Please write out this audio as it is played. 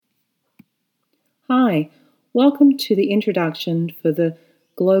Hi, welcome to the introduction for the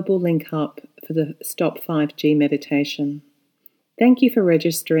global link up for the Stop 5G meditation. Thank you for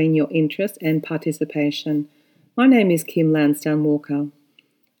registering your interest and participation. My name is Kim Lansdowne Walker.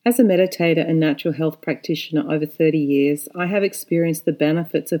 As a meditator and natural health practitioner over 30 years, I have experienced the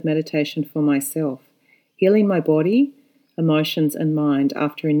benefits of meditation for myself, healing my body, emotions and mind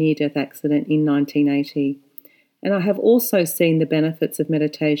after a near-death accident in 1980. And I have also seen the benefits of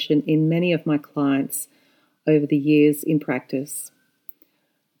meditation in many of my clients over the years in practice.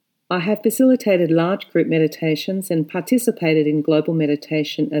 I have facilitated large group meditations and participated in global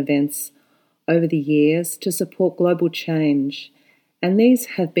meditation events over the years to support global change, and these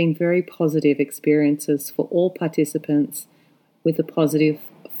have been very positive experiences for all participants with a positive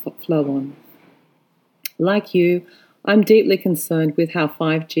flow on. Like you, I'm deeply concerned with how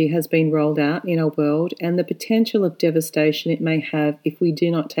 5G has been rolled out in our world and the potential of devastation it may have if we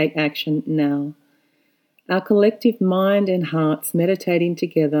do not take action now. Our collective mind and hearts meditating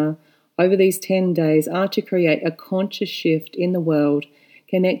together over these 10 days are to create a conscious shift in the world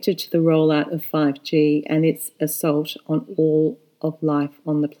connected to the rollout of 5G and its assault on all of life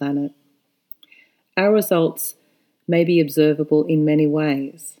on the planet. Our results may be observable in many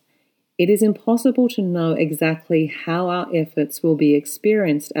ways. It is impossible to know exactly how our efforts will be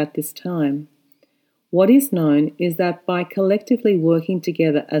experienced at this time. What is known is that by collectively working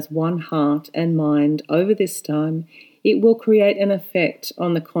together as one heart and mind over this time, it will create an effect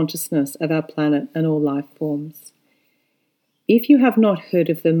on the consciousness of our planet and all life forms. If you have not heard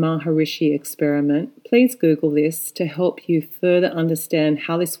of the Maharishi experiment, please Google this to help you further understand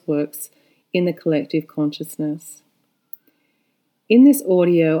how this works in the collective consciousness. In this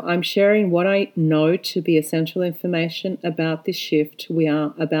audio, I'm sharing what I know to be essential information about this shift we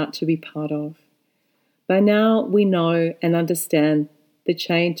are about to be part of. By now, we know and understand the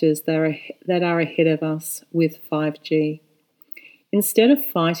changes that are ahead of us with 5G. Instead of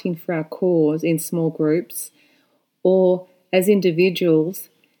fighting for our cause in small groups or as individuals,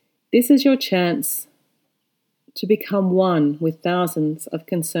 this is your chance to become one with thousands of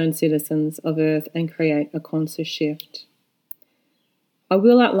concerned citizens of Earth and create a conscious shift. I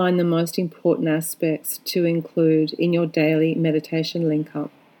will outline the most important aspects to include in your daily meditation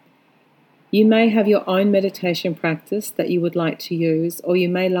link-up. You may have your own meditation practice that you would like to use, or you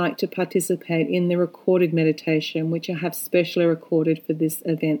may like to participate in the recorded meditation, which I have specially recorded for this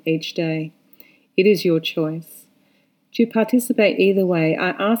event each day. It is your choice. To participate either way,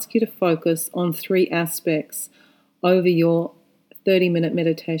 I ask you to focus on 3 aspects over your 30-minute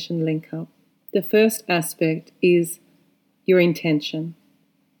meditation link-up. The first aspect is your intention.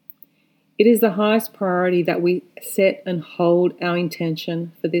 It is the highest priority that we set and hold our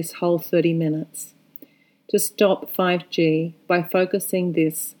intention for this whole 30 minutes to stop 5G by focusing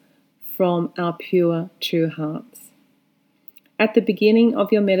this from our pure, true hearts. At the beginning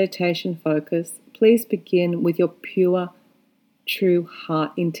of your meditation focus, please begin with your pure, true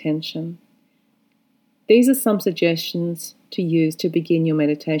heart intention. These are some suggestions to use to begin your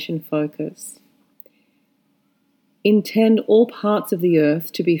meditation focus. Intend all parts of the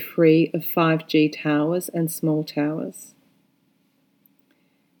earth to be free of 5G towers and small towers.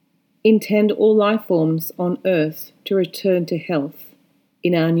 Intend all life forms on earth to return to health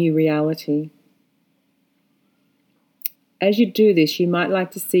in our new reality. As you do this, you might like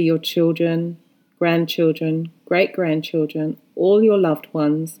to see your children, grandchildren, great-grandchildren, all your loved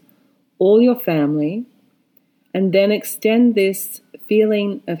ones, all your family, and then extend this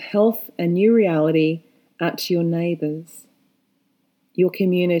feeling of health and new reality out to your neighbours, your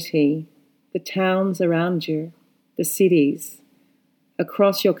community, the towns around you, the cities,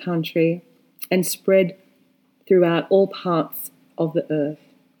 across your country, and spread throughout all parts of the earth.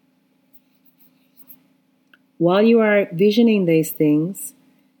 While you are visioning these things,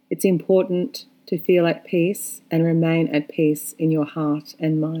 it's important to feel at peace and remain at peace in your heart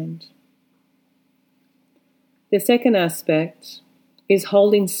and mind. The second aspect is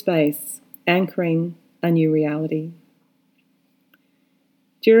holding space, anchoring a new reality.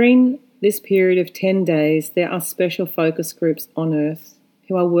 During this period of 10 days, there are special focus groups on Earth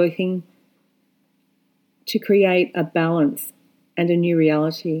who are working to create a balance and a new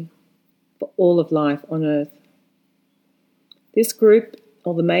reality for all of life on Earth. This group,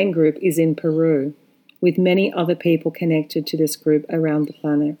 or the main group, is in Peru, with many other people connected to this group around the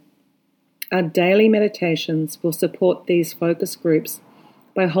planet. Our daily meditations will support these focus groups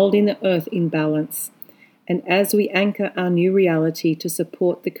by holding the Earth in balance, and as we anchor our new reality to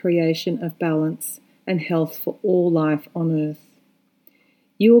support the creation of balance and health for all life on Earth.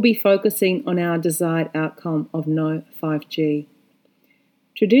 You will be focusing on our desired outcome of no 5G.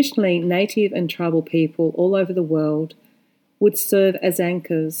 Traditionally, native and tribal people all over the world would serve as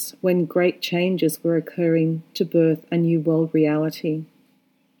anchors when great changes were occurring to birth a new world reality.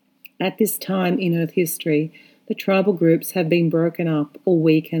 At this time in Earth history, the tribal groups have been broken up or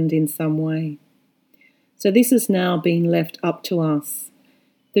weakened in some way. So this is now being left up to us,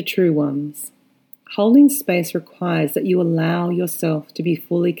 the true ones. Holding space requires that you allow yourself to be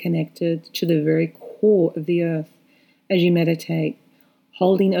fully connected to the very core of the earth as you meditate,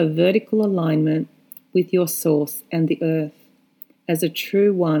 holding a vertical alignment with your source and the earth as a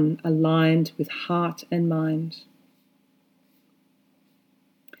true one aligned with heart and mind.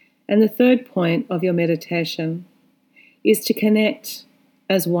 And the third point of your meditation is to connect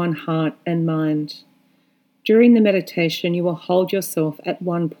as one heart and mind. During the meditation, you will hold yourself at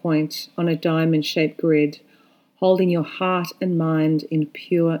one point on a diamond-shaped grid, holding your heart and mind in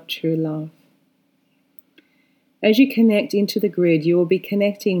pure, true love. As you connect into the grid, you will be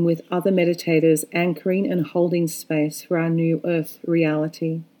connecting with other meditators, anchoring and holding space for our new earth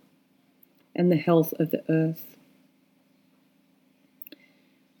reality and the health of the earth.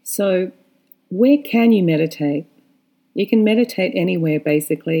 So, where can you meditate? You can meditate anywhere,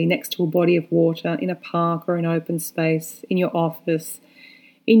 basically, next to a body of water, in a park or an open space, in your office,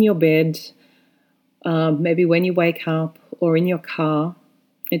 in your bed, maybe when you wake up, or in your car.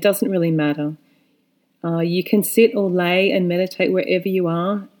 It doesn't really matter. You can sit or lay and meditate wherever you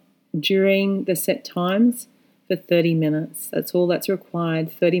are during the set times for 30 minutes. That's all that's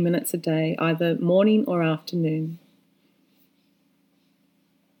required, 30 minutes a day, either morning or afternoon.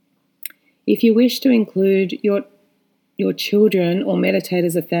 If you wish to include your children or meditate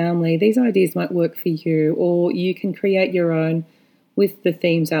as a family, these ideas might work for you, or you can create your own with the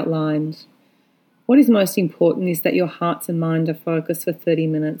themes outlined. What is most important is that your hearts and mind are focused for 30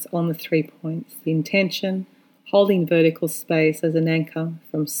 minutes on the 3 points: the intention, holding vertical space as an anchor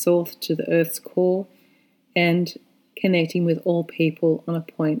from source to the earth's core, and connecting with all people on a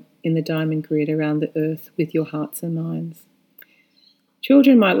point in the diamond grid around the earth with your hearts and minds.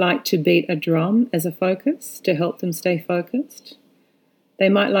 Children might like to beat a drum as a focus to help them stay focused. They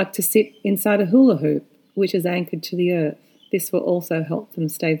might like to sit inside a hula hoop, which is anchored to the earth. This will also help them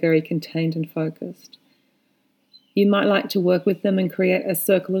stay very contained and focused. You might like to work with them and create a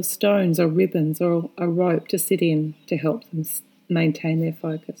circle of stones or ribbons or a rope to sit in to help them maintain their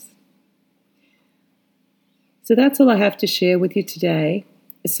focus. So that's all I have to share with you today.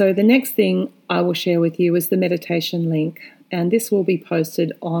 So the next thing I will share with you is the meditation link, and this will be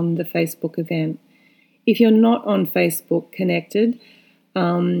posted on the Facebook event. If you're not on Facebook connected,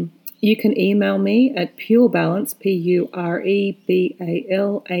 you can email me at purebalance, purebalance,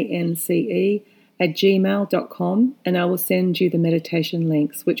 @gmail.com, and I will send you the meditation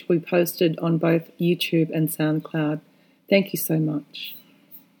links, which we posted on both YouTube and SoundCloud. Thank you so much.